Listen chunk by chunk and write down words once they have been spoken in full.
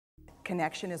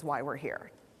connection is why we're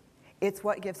here. It's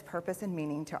what gives purpose and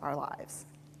meaning to our lives.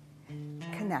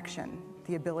 Connection,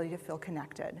 the ability to feel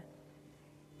connected,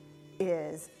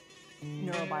 is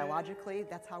neurobiologically,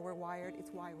 that's how we're wired, it's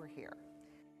why we're here.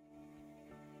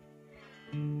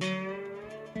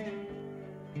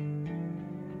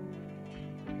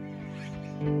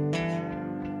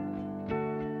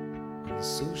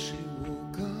 So she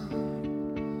woke up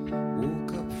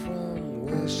from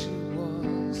where she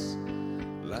was,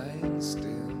 lying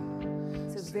still.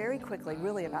 So very quickly,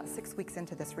 really about 6 weeks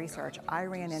into this research, I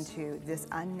ran into this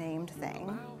unnamed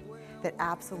thing that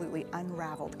absolutely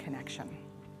unraveled connection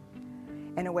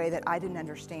in a way that I didn't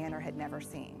understand or had never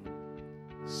seen.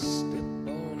 Step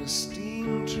on a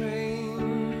steam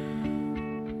train,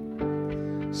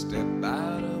 step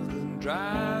out of the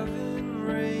driving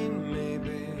rain,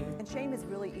 maybe. And shame is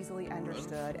really easily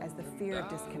understood as the fear of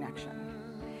disconnection.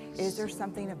 Is there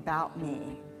something about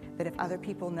me that if other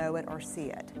people know it or see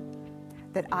it,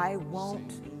 that I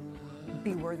won't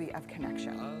be worthy of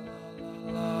connection?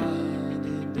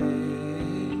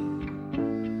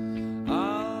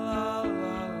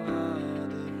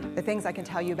 The things I can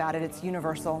tell you about it, it's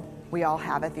universal. We all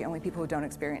have it. The only people who don't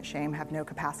experience shame have no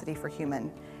capacity for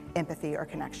human empathy or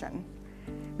connection.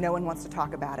 No one wants to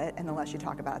talk about it, and the less you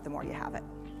talk about it, the more you have it.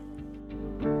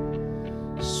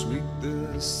 Sweet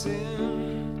the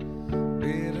sin,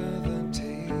 bitter the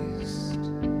taste.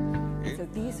 And so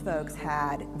these folks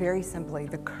had, very simply,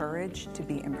 the courage to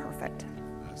be imperfect.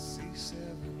 I see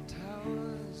 7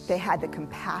 towers. They had the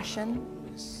compassion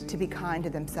to be kind to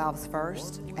themselves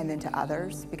first and then to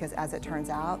others, because as it turns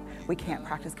out, we can't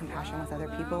practice compassion with other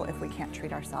people if we can't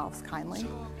treat ourselves kindly.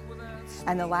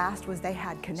 And the last was they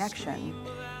had connection,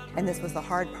 and this was the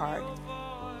hard part,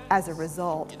 as a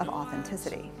result of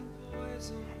authenticity.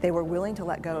 They were willing to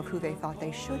let go of who they thought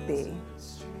they should be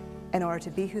in order to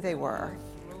be who they were.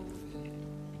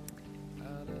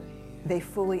 They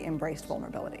fully embraced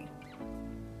vulnerability.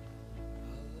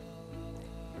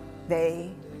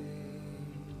 They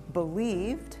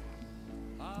believed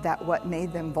that what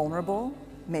made them vulnerable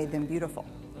made them beautiful.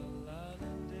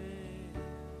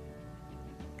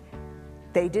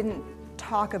 They didn't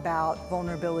talk about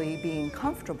vulnerability being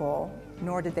comfortable,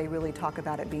 nor did they really talk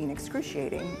about it being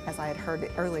excruciating, as I had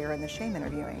heard earlier in the shame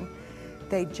interviewing.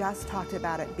 They just talked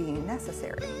about it being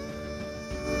necessary.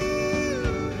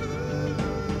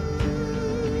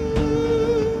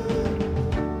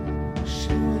 She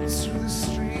runs through the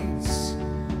streets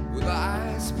with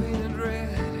eyes painted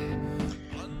red.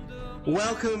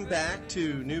 Welcome back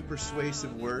to New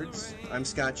Persuasive Words. I'm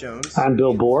Scott Jones. I'm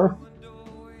Bill Bohr.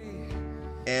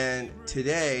 And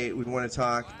today we want to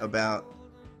talk about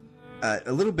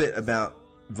a little bit about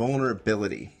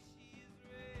vulnerability.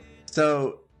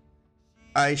 So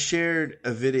I shared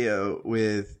a video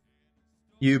with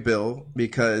you, Bill,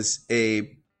 because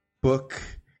a book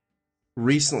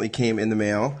recently came in the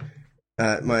mail.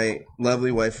 My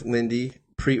lovely wife, Lindy,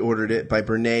 pre-ordered it by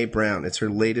Brene Brown. It's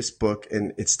her latest book,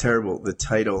 and it's terrible. The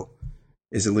title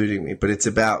is eluding me, but it's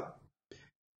about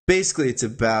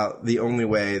the only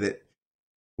way that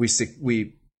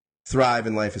we thrive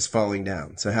in life is falling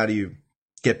down. So how do you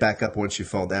get back up once you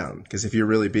fall down? Because if you're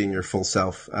really being your full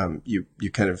self, you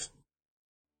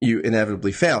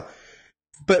inevitably fail.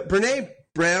 But Brene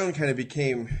Brown kind of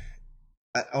became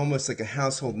almost like a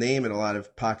household name in a lot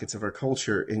of pockets of our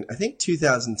culture in, I think,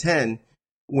 2010,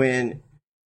 when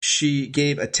she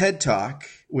gave a TED Talk,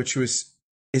 which has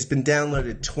been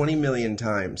downloaded 20 million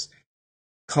times,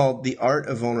 called The Art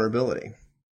of Vulnerability.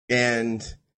 And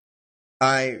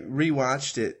I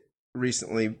rewatched it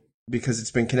recently because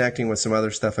it's been connecting with some other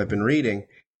stuff I've been reading.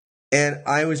 And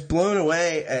I was blown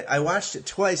away. I watched it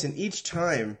twice, and each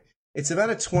time, it's about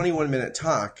a 21-minute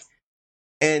talk.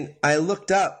 And I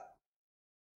looked up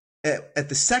at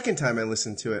the second time I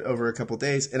listened to it over a couple of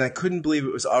days, and I couldn't believe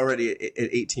it was already at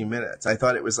 18 minutes. I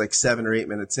thought it was like 7 or 8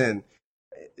 minutes in.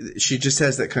 She just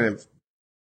has that kind of,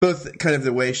 both kind of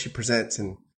the way she presents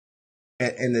and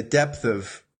the depth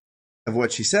of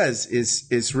what she says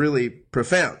is really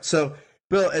profound. So,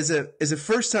 Bill, as a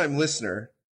first-time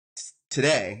listener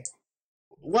today,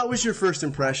 what was your first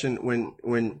impression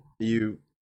when you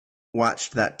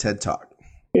watched that TED Talk?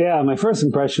 Yeah, my first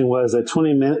impression was that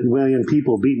 20 million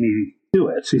people beat me to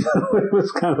it. It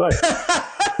was kind of like,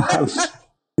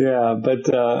 yeah, but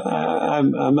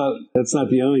I'm not. That's not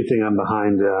the only thing I'm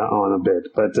behind on a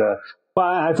bit. But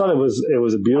I thought it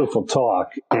was a beautiful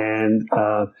talk, and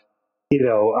I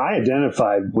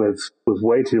identified with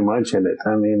way too much in it.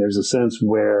 I mean, there's a sense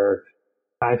where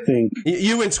I think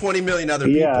you and 20 million other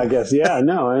people. Yeah, I guess. Yeah,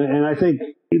 no, and I think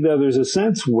there's a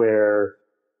sense where.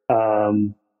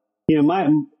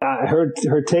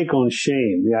 her take on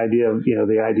shame, the idea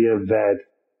of that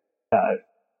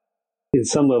in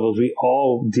some levels we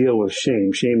all deal with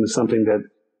shame. Shame is something that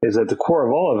is at the core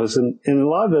of all of us, and a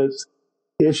lot of those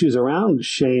issues around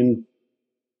shame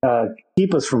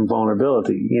keep us from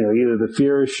vulnerability. Either the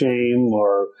fear of shame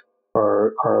or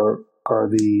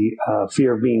the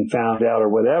fear of being found out or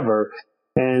whatever.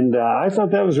 And I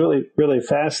thought that was really, really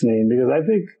fascinating because I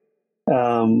think,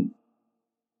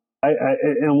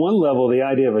 on one level, the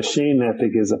idea of a shame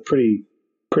ethic is a pretty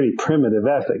primitive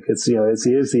ethic. It's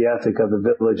the ethic of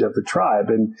the village, of the tribe,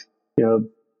 and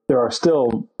there are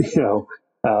still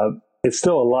it's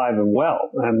still alive and well.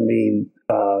 I mean,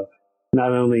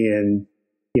 not only in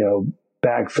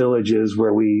back villages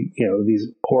where these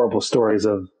horrible stories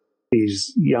of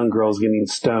these young girls getting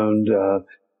stoned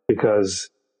because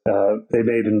they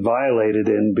may have been violated,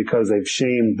 and because they've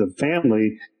shamed the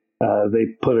family, they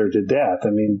put her to death.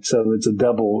 I mean, so it's a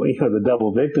double, the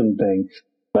double victim thing.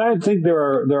 But I think there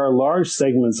are large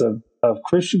segments of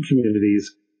Christian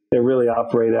communities that really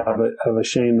operate out of a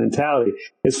shame mentality.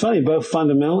 It's funny, both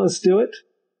fundamentalists do it.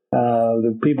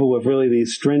 The people with really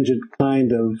these stringent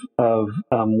kind of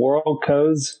moral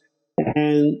codes,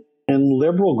 and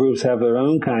liberal groups have their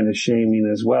own kind of shaming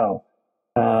as well.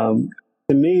 To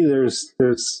me, there's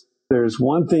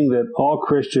one thing that all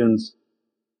Christians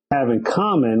have in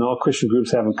common, all Christian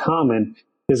groups have in common,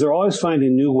 is they're always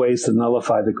finding new ways to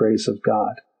nullify the grace of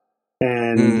God.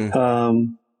 And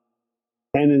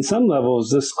in some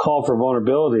levels, this call for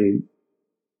vulnerability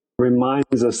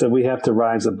reminds us that we have to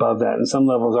rise above that. In some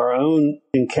levels, our own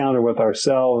encounter with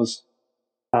ourselves,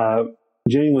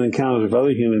 genuine encounters with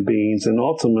other human beings, and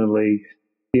ultimately,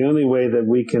 the only way that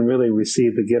we can really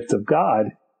receive the gift of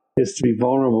God is to be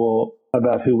vulnerable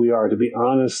about who we are, to be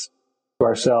honest to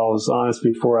ourselves, honest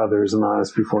before others, and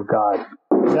honest before God.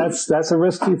 That's a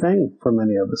risky thing for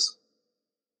many of us.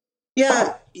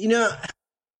 Yeah,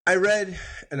 I read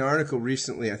an article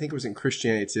recently, I think it was in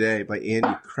Christianity Today, by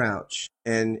Andy Crouch.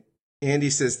 And Andy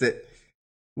says that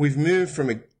we've moved from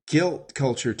a guilt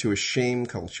culture to a shame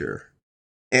culture.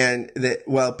 And that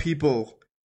while people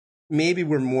maybe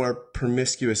were more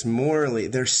promiscuous morally,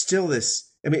 there's still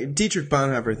this, Dietrich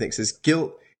Bonhoeffer thinks this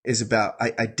guilt is about,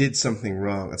 I did something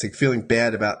wrong. It's like feeling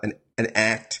bad about an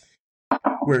act,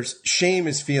 whereas shame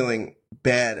is feeling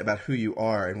bad about who you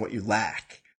are and what you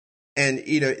lack. And,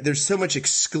 there's so much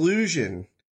exclusion,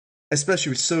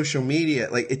 especially with social media.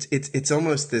 Like it's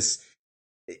almost this,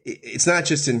 it's not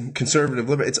just in conservative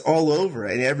liberal, it's all over.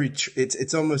 And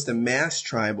it's almost a mass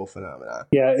tribal phenomenon.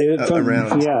 Yeah.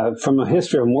 From a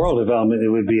history of moral development, it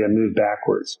would be a move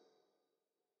backwards.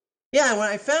 Yeah.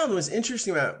 What I found was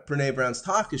interesting about Brene Brown's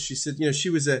talk is she said, she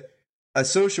was a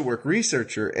social work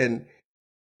researcher, and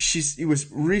she was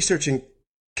researching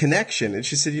connection. And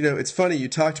she said, it's funny, you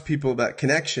talk to people about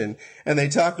connection and they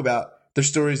talk about their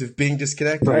stories of being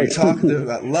disconnected. Right. You talk to them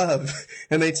about love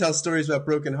and they tell stories about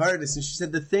brokenheartedness. And she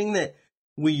said, the thing that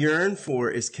we yearn for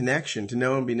is connection, to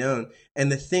know and be known. And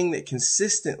the thing that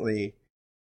consistently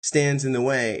stands in the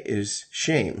way is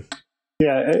shame.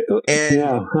 Yeah.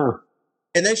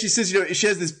 And then she says, she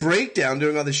has this breakdown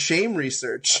doing all this shame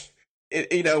research.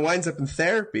 It winds up in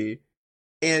therapy.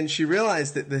 And she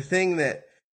realized that the thing that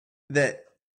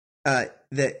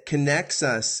connects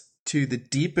us to the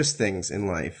deepest things in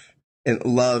life, and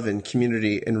love and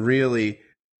community and really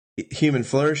human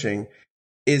flourishing,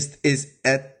 is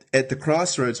at the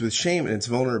crossroads with shame and its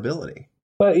vulnerability.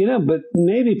 But but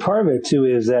maybe part of it too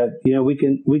is that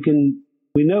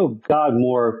we know God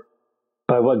more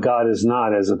by what God is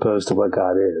not as opposed to what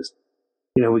God is.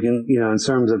 We can in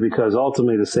terms of, because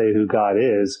ultimately to say who God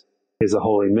is a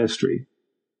holy mystery,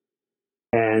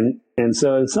 and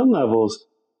so in some levels,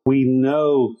 we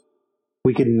know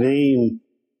we can name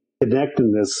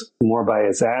connectedness more by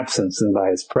its absence than by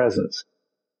its presence.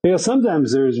 Because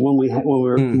sometimes there's when we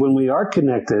are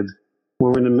connected,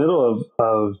 when we're in the middle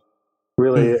of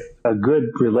really a good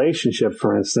relationship,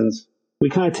 for instance, we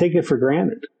kind of take it for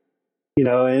granted,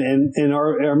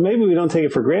 or maybe we don't take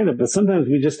it for granted, but sometimes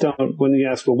we just don't. When you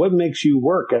ask, well, what makes you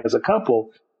work as a couple?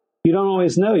 You don't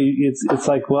always know. It's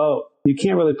like, well, you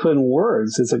can't really put in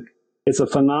words. It's a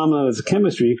phenomenon. It's a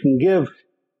chemistry. You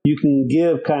can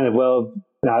give kind of, well,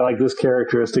 I like this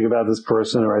characteristic about this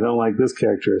person, or I don't like this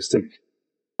characteristic.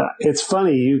 It's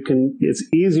funny. It's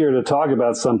easier to talk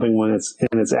about something when it's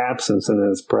in its absence than in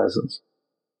its presence.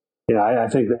 I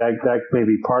think that may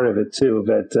be part of it too,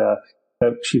 that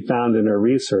she found in her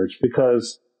research,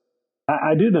 because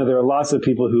I do know there are lots of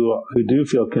people who do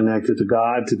feel connected to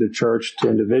God, to the church, to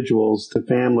individuals, to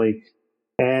family.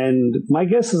 And my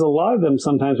guess is a lot of them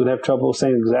sometimes would have trouble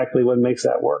saying exactly what makes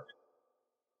that work.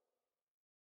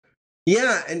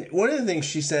 Yeah, and one of the things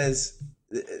she says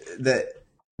that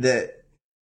that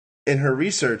in her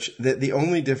research that the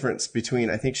only difference between,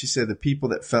 I think she said, the people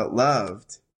that felt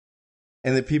loved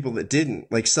and the people that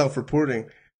didn't, like self-reporting,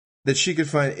 that she could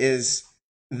find is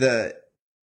the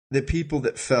people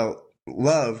that felt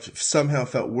loved somehow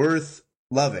felt worth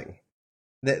loving.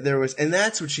 That there was, and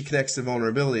that's what she connects to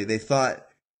vulnerability. They thought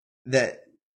that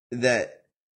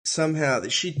somehow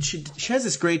that she has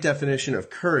this great definition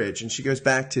of courage, and she goes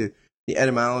back to the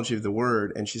etymology of the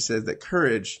word, and she says that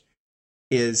courage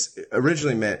is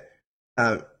originally meant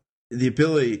the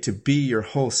ability to be your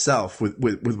whole self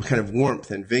with kind of warmth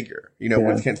and vigor,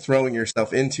 with kind of throwing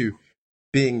yourself into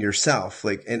being yourself.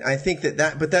 Like, and I think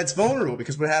but that's vulnerable,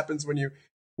 because what happens when you're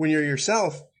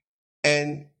yourself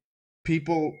and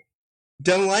people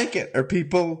don't like it, or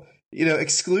people,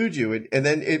 exclude you. And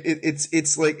then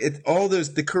it's like all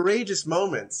those, the courageous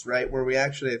moments, right? Where we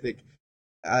actually, I think,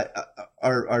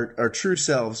 our true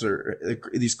selves, or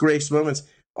these grace moments,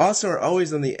 also are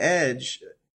always on the edge,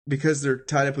 because they're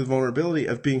tied up with vulnerability,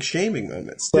 of being shaming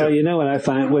moments too. Well, what I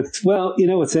find, what's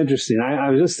interesting, I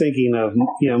was just thinking of,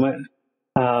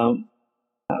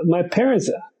 my parents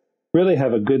really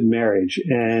have a good marriage,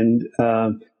 and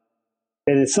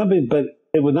it's something, but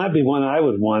it would not be one I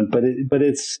would want, but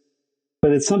it's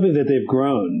something that they've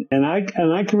grown. And I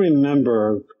can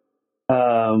remember,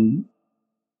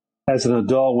 as an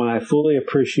adult, when I fully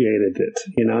appreciated it,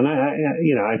 and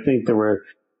I think there were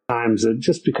times that,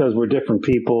 just because we're different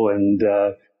people, and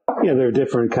there are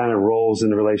different kind of roles in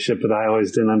the relationship that I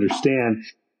always didn't understand.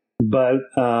 But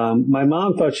my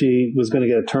mom thought she was going to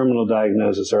get a terminal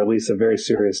diagnosis, or at least a very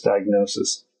serious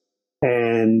diagnosis.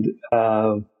 And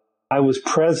I was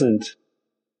present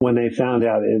when they found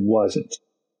out it wasn't.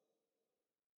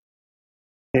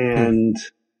 And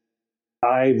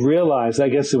I realized, I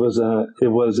guess it's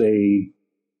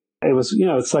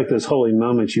like those holy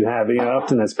moments you have.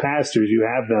 Often as pastors, you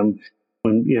have them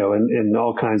when, in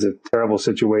all kinds of terrible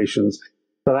situations.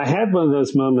 But I had one of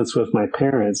those moments with my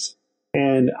parents,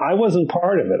 and I wasn't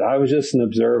part of it. I was just an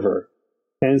observer.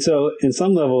 And so in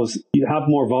some levels, how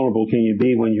more vulnerable can you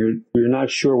be when you're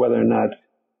not sure whether or not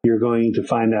you're going to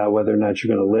find out whether or not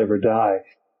you're going to live or die,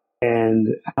 and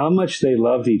how much they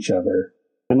loved each other.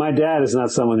 And my dad is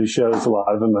not someone who shows a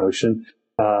lot of emotion,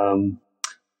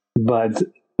 but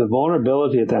the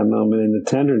vulnerability at that moment, and the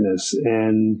tenderness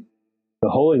and the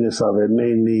holiness of it,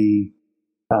 made me,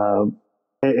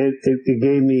 it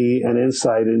gave me an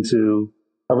insight into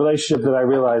a relationship that I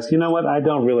realized, I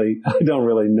don't really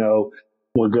know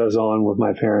what goes on with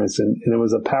my parents. And it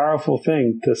was a powerful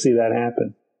thing to see that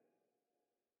happen.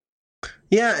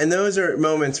 Yeah, and those are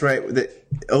moments, right, that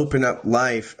open up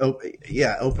life,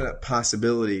 open up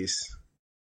possibilities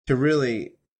to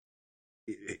really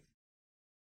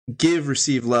give,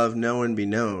 receive, love, know, and be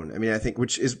known. I mean, I think,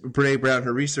 which is Brene Brown,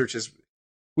 her research is,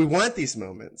 we want these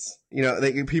moments.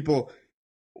 People,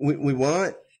 we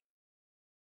want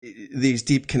these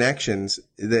deep connections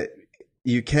that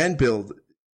you can build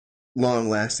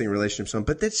long-lasting relationships on,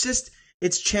 but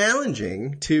it's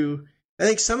challenging to, I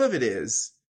think some of it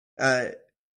is,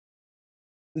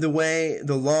 the way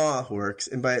the law works.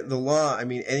 And by the law, I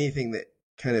mean anything that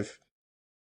kind of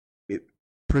it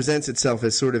presents itself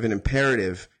as sort of an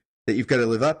imperative that you've got to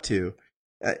live up to.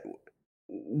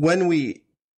 When we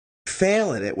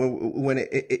fail at it, when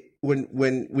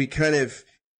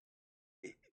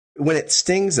it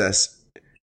stings us,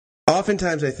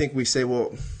 oftentimes I think we say,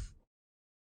 well,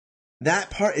 that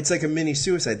part, it's like a mini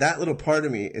suicide. That little part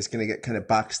of me is going to get kind of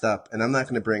boxed up, and I'm not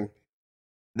going to bring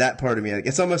that part of me.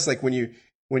 It's almost like when you're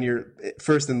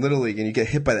first in Little League and you get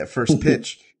hit by that first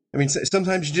pitch. I mean,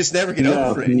 sometimes you just never get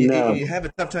over it. And you have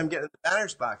a tough time getting in the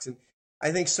batter's box. And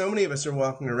I think so many of us are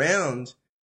walking around.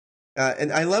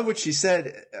 And I love what she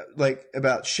said,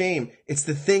 about shame. It's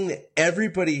the thing that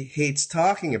everybody hates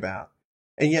talking about.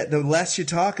 And yet the less you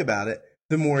talk about it,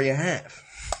 the more you have.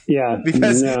 Yeah.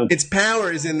 Because its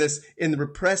power is in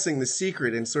repressing the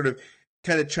secret and sort of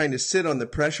kind of trying to sit on the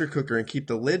pressure cooker and keep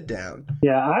the lid down.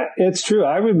 Yeah, it's true.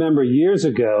 I remember years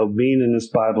ago being in this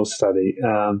Bible study.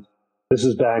 This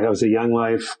is back, I was a Young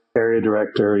Life area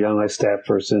director, Young Life staff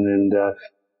person, and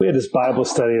we had this Bible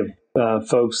study of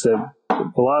folks that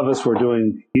a lot of us were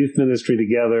doing youth ministry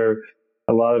together.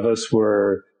 A lot of us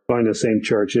were going to the same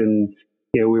church, and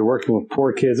we were working with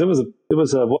poor kids. It was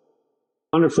a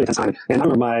wonderfully time. And I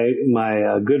remember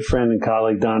my good friend and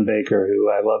colleague Don Baker, who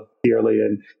I love dearly,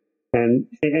 and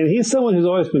he's someone who's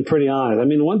always been pretty honest. I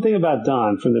mean, one thing about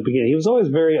Don from the beginning, he was always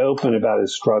very open about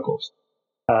his struggles.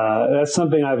 That's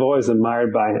something I've always admired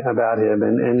about him,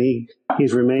 and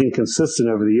he's remained consistent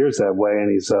over the years that way.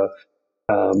 And he's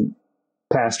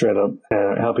pastor at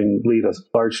helping lead a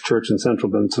large church in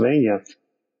central Pennsylvania.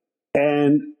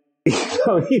 And,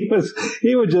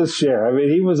 he would just share. I mean,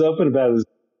 he was open about his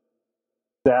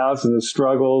doubts and his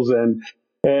struggles.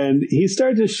 And he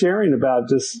started just sharing about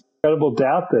this incredible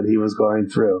doubt that he was going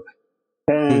through.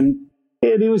 And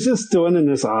he was just doing it in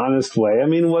this honest way. I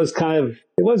mean, it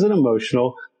wasn't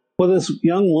emotional. Well, this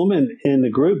young woman in the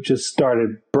group just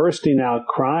started bursting out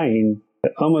crying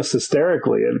almost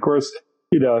hysterically. And of course,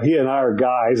 he and I are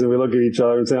guys, and we look at each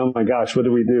other and say, "Oh my gosh, what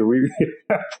do we do?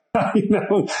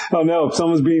 Oh no, if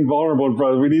someone's being vulnerable in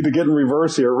front of us, we need to get in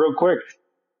reverse here real quick."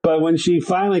 But when she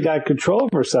finally got control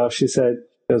of herself, she said,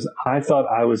 "Because I thought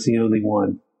I was the only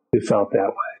one who felt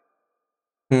that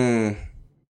way."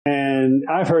 And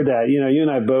I've heard that. You and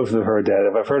I both have heard that.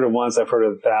 If I've heard it once, I've heard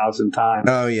it 1,000 times.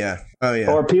 Oh yeah.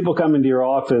 Or people come into your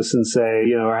office and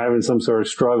say, are having some sort of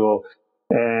struggle.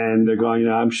 And they're going,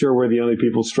 I'm sure we're the only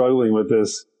people struggling with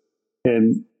this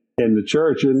in the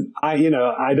church. And I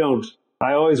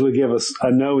always would give a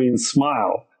knowing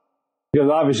smile, because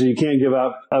obviously you can't give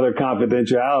out other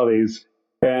confidentialities.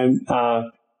 And,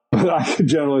 but I could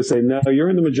generally say, no, you're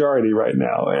in the majority right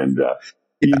now. And,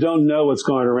 you don't know what's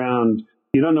going around.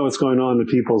 You don't know what's going on in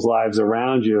people's lives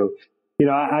around you.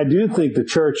 I do think the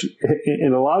church,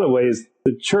 in a lot of ways,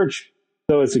 the church,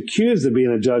 though it's accused of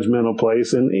being a judgmental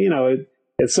place, and,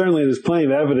 it certainly, there's plenty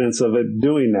of evidence of it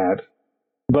doing that.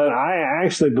 But I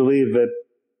actually believe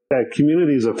that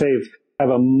communities of faith have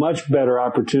a much better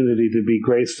opportunity to be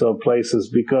grace-filled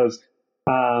places, because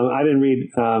I didn't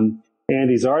read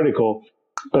Andy's article,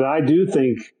 but I do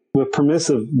think with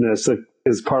permissiveness that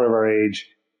is part of our age,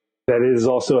 that it is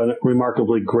also a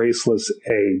remarkably graceless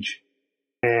age.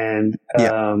 And,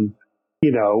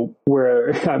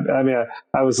 where,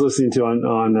 I was listening to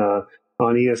on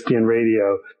ESPN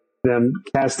radio, them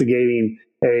castigating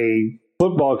a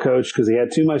football coach because he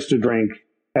had too much to drink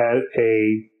at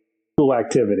a school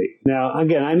activity. Now,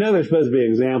 again, I know there's supposed to be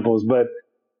examples, but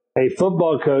a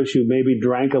football coach who maybe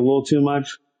drank a little too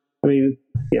much, what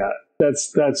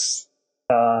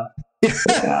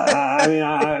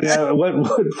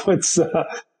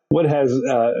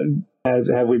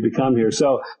have we become here?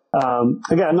 So,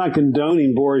 again, I'm not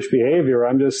condoning boorish behavior.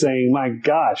 I'm just saying, my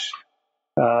gosh,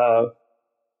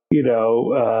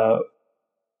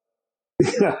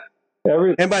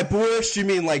 and by boorish, you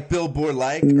mean like Bill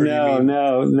Bohr-like? No.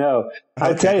 Okay.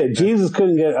 I tell you, Jesus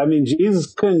couldn't get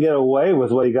away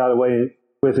with what he got away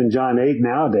with in John 8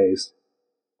 nowadays.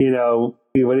 When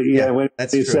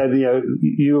he said,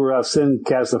 you were of sin,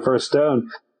 cast the first stone.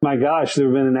 My gosh, there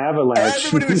would have been an avalanche.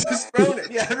 Everybody was just throwing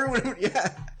it. Yeah, They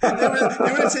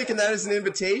would have taken that as an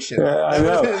invitation. I know.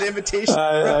 Would have been an invitation.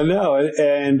 I know.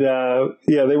 And,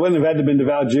 they wouldn't have had to have been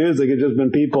devout Jews. They could have just been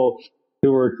people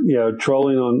who were,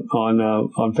 trolling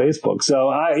on Facebook. So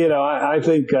I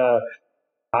think,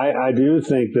 I do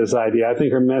think this idea, I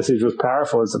think her message was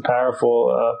powerful. It's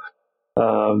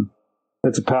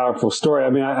a powerful story.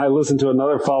 I mean, I listened to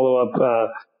another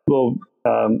follow-up little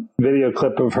video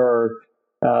clip of her,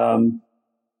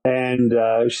 and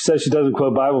she says she doesn't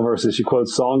quote Bible verses. She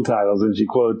quotes song titles, and she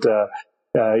quotes,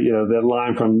 that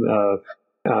line from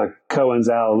Cohen's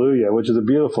Hallelujah, which is a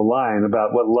beautiful line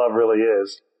about what love really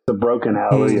is, the broken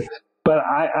hallelujah. But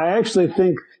I actually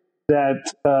think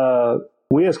that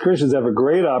we as Christians have a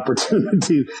great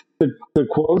opportunity to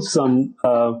quote some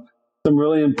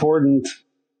really important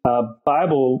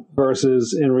Bible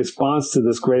verses in response to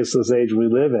this graceless age we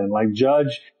live in, like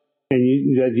judge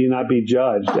and that you not be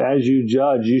judged. As you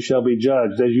judge, you shall be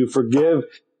judged. As you forgive,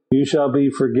 you shall be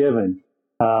forgiven.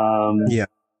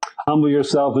 Humble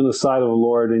yourself in the sight of the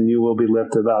Lord, and you will be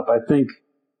lifted up. I think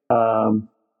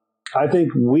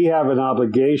we have an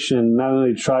obligation not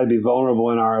only to try to be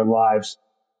vulnerable in our lives,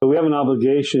 but we have an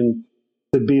obligation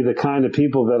to be the kind of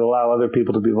people that allow other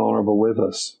people to be vulnerable with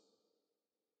us.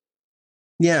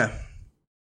 Yeah.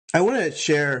 I want to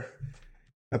share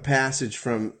a passage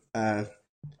from the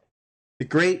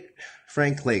great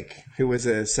Frank Lake, who was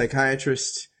a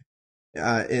psychiatrist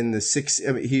in the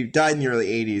 60s. He died in the early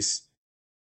 80s.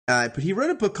 But he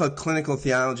wrote a book called Clinical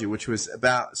Theology, which was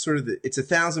about sort of it's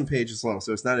 1,000 pages long,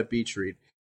 so it's not a beach read.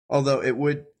 Although it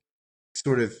would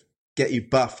sort of get you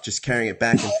buff just carrying it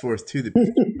back and forth to the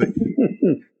beach.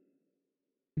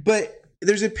 But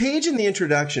there's a page in the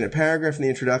introduction, a paragraph in the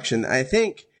introduction, that I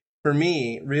think, for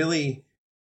me, really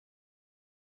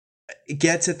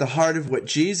gets at the heart of what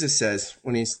Jesus says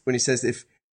when he says, if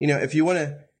you want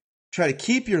to try to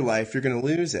keep your life, you're going to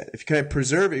lose it. If you kind of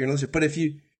preserve it, you're going to lose it. But if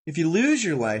you lose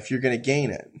your life, you're going to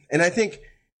gain it. And I think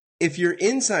if you're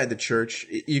inside the church,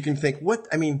 you can think,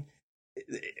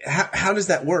 how does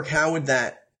that work? How would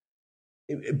that,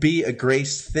 be a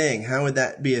grace thing? How would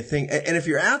that be a thing? And if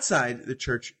you're outside the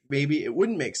church, maybe it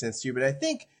wouldn't make sense to you. But I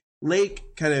think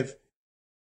Lake kind of,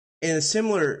 in a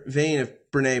similar vein of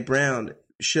Brene Brown,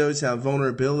 shows how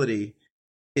vulnerability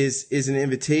is an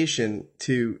invitation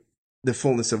to the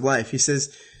fullness of life. He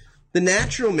says, the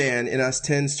natural man in us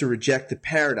tends to reject the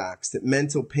paradox that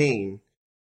mental pain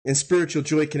and spiritual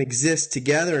joy can exist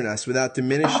together in us without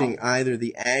diminishing either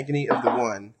the agony of the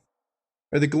one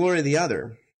or the glory of the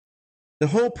other. The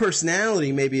whole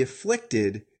personality may be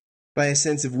afflicted by a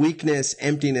sense of weakness,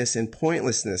 emptiness, and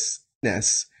pointlessness,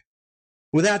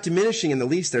 without diminishing in the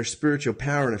least our spiritual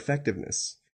power and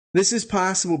effectiveness. This is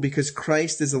possible because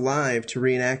Christ is alive to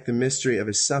reenact the mystery of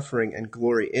his suffering and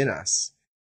glory in us.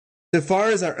 So far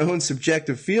as our own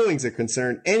subjective feelings are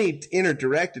concerned, any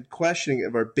inner-directed questioning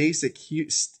of our basic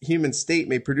human state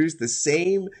may produce the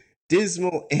same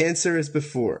dismal answer as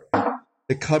before.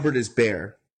 The cupboard is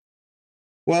bare.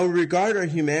 While we regard our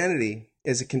humanity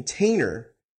as a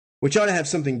container, which ought to have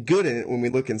something good in it when we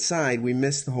look inside, we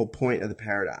miss the whole point of the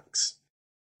paradox.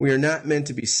 We are not meant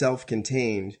to be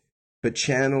self-contained, but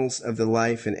channels of the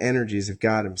life and energies of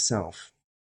God himself.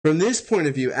 From this point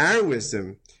of view, our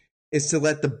wisdom is to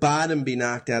let the bottom be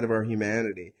knocked out of our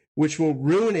humanity, which will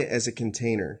ruin it as a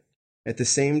container, at the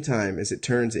same time as it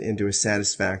turns it into a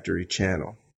satisfactory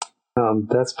channel.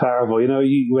 That's powerful.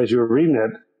 As you were reading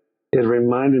it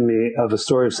reminded me of the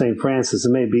story of St. Francis.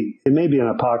 It may be an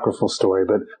apocryphal story,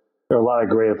 but there are a lot of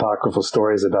great apocryphal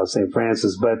stories about St.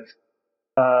 Francis. But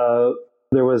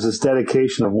there was this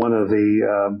dedication of one of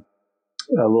the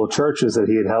little churches that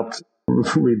he had helped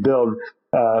rebuild.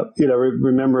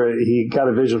 Remember, he got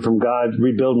a vision from God,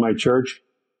 rebuild my church.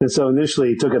 And so initially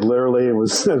he took it literally and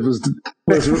was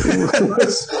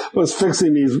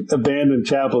fixing these abandoned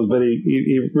chapels, but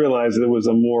he realized it was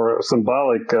a more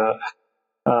symbolic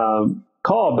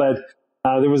call. But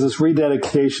there was this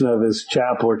rededication of his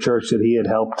chapel or church that he had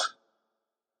helped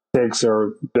fix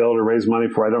or build or raise money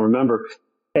for. I don't remember.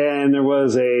 And there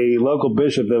was a local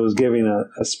bishop that was giving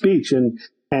a speech. And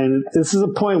this is a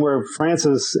point where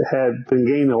Francis had been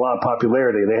gaining a lot of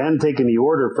popularity. They hadn't taken the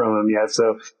order from him yet,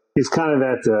 so he's kind of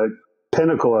at the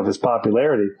pinnacle of his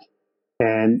popularity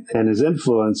and his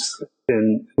influence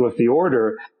with the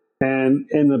order. And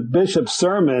in the bishop's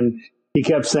sermon, he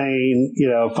kept saying,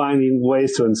 finding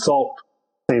ways to insult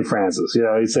St. Francis.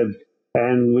 He said,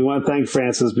 and we want to thank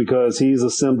Francis because he's a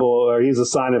symbol, or he's a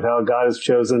sign of how God has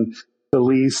chosen the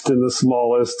least and the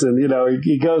smallest. And,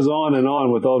 he goes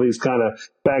on with all these kind of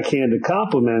backhanded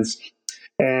compliments.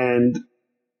 And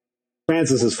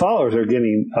Francis's followers are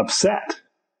getting upset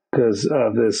because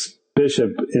of this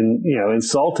bishop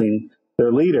insulting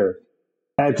their leader.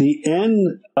 At the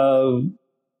end of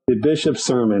the bishop's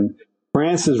sermon,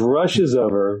 Francis rushes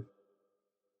over,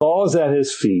 falls at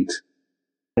his feet,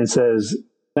 and says,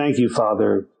 "Thank you,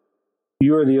 Father.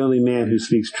 You are the only man who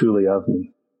speaks truly of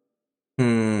me."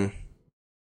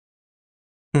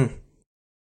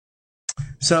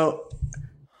 So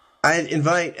I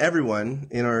invite everyone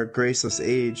in our graceless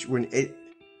age,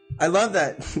 I love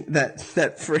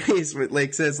that phrase what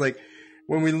Lake says, like,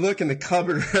 when we look in the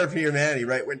cupboard of humanity,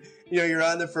 right? When you're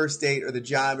on the first date or the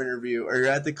job interview, or you're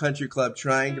at the country club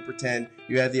trying to pretend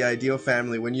you have the ideal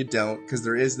family when you don't, because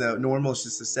there is no normal. It's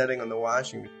just a setting on the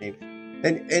washing machine.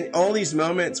 And all these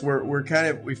moments where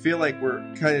we feel like we're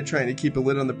kind of trying to keep a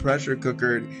lid on the pressure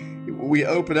cooker, and we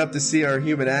open up to see our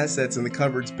human assets and the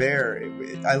cupboard's bare.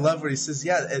 I love what he says.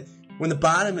 Yeah, when the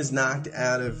bottom is knocked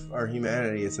out of our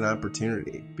humanity, it's an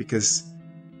opportunity, because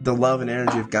the love and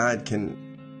energy of God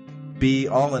can be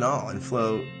all in all and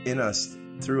flow in us,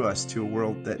 through us, to a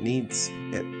world that needs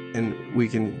it. And we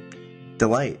can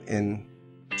delight in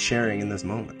sharing in those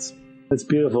moments. That's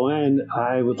beautiful. And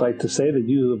I would like to say that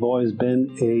you have always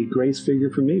been a grace figure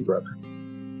for me, brother.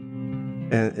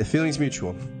 And the feeling's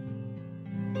mutual.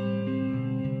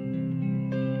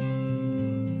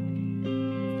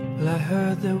 Well, I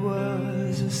heard there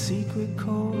was a secret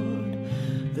chord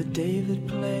that David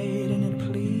played and it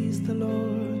pleased the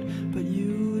Lord. But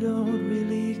you don't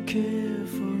really care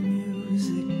for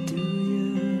music, do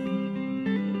you?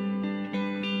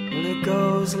 Well, it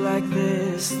goes like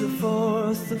this: the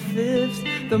fourth, the fifth,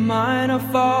 the minor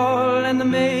fall and the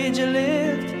major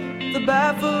lift, the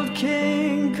baffled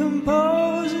king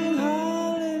composing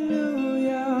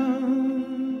hallelujah,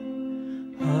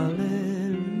 hallelujah,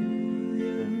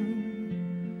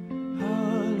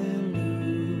 hallelujah,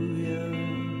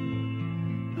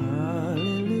 hallelujah,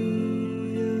 hallelujah.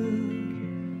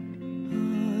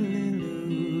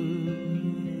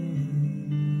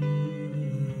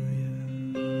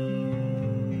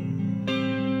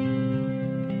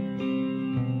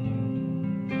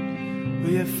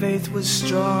 We have faith was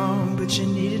strong, but you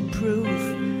needed proof.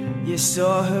 You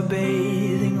saw her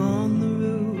bathing on the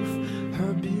roof,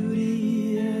 her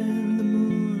beauty and the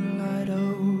moonlight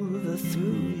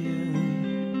overthrew you.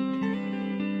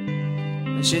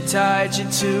 And she tied you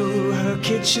to her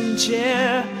kitchen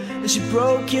chair, and she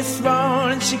broke your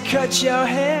throne and she cut your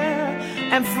hair,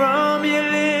 and from your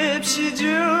lips she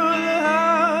drew the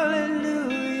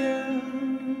hallelujah,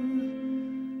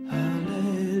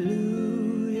 hallelujah,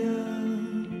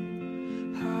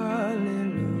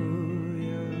 hallelujah,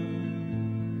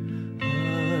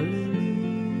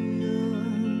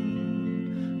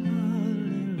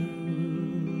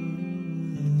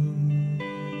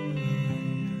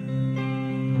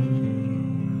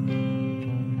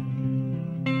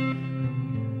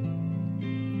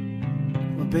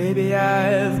 Baby,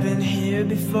 I've been here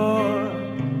before.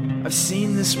 I've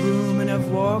seen this room and I've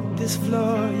walked this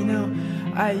floor. You know,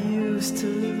 I used to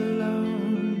live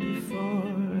alone before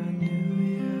I knew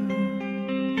you.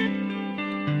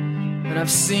 And I've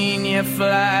seen your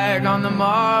flag on the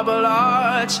marble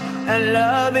arch. And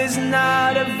love is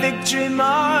not a victory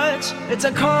march. It's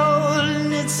a cold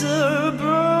and it's a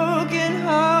broken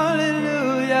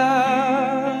hallelujah,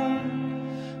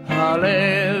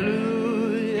 hallelujah.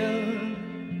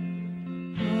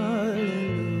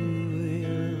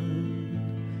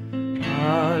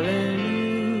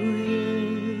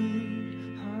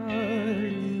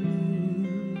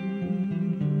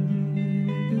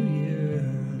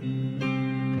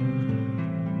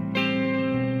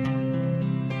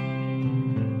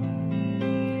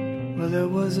 Well, there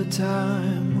was a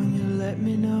time when you let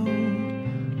me know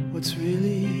what's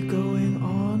really going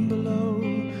on below,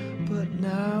 but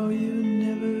now you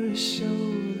never show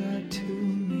that to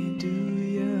me, do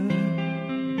you?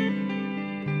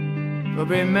 But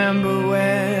remember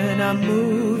when I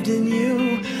moved in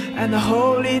you, and the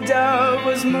holy dove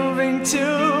was moving too,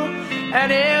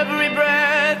 and every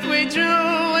breath we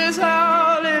drew is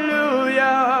hallelujah,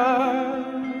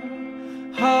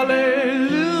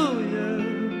 hallelujah.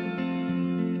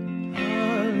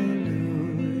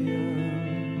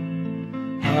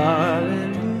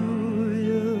 Hallelujah,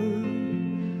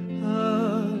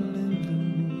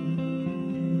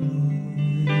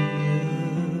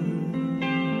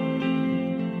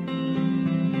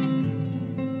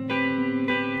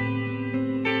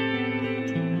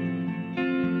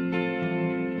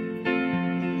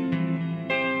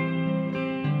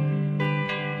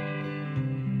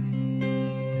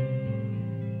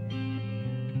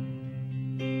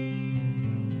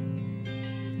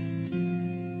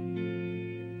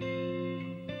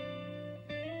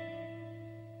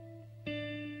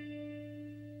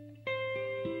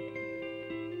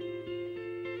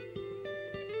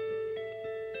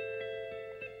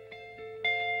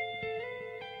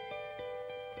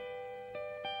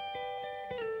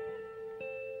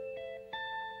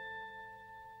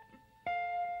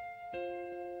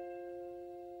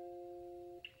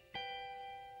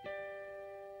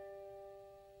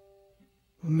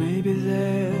 Well, maybe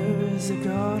there's a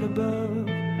God above,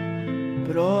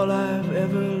 but all I've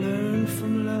ever learned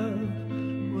from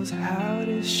love was how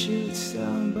to shoot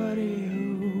somebody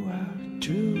who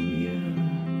outdrew you.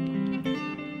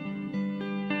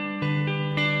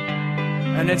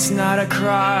 And it's not a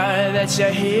cry that you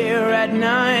hear at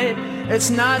night.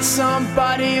 It's not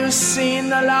somebody who's seen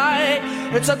the light.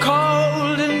 It's a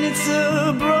cold and it's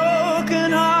a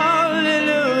broken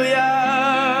hallelujah.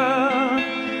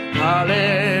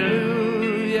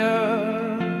 Hallelujah,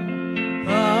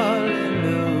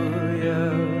 hallelujah,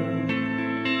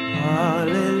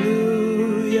 hallelujah,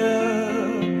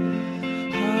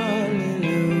 hallelujah,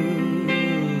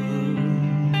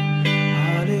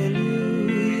 hallelujah,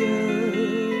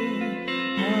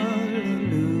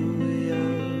 hallelujah,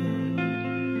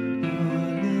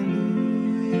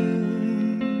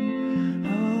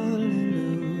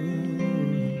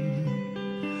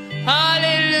 hallelujah.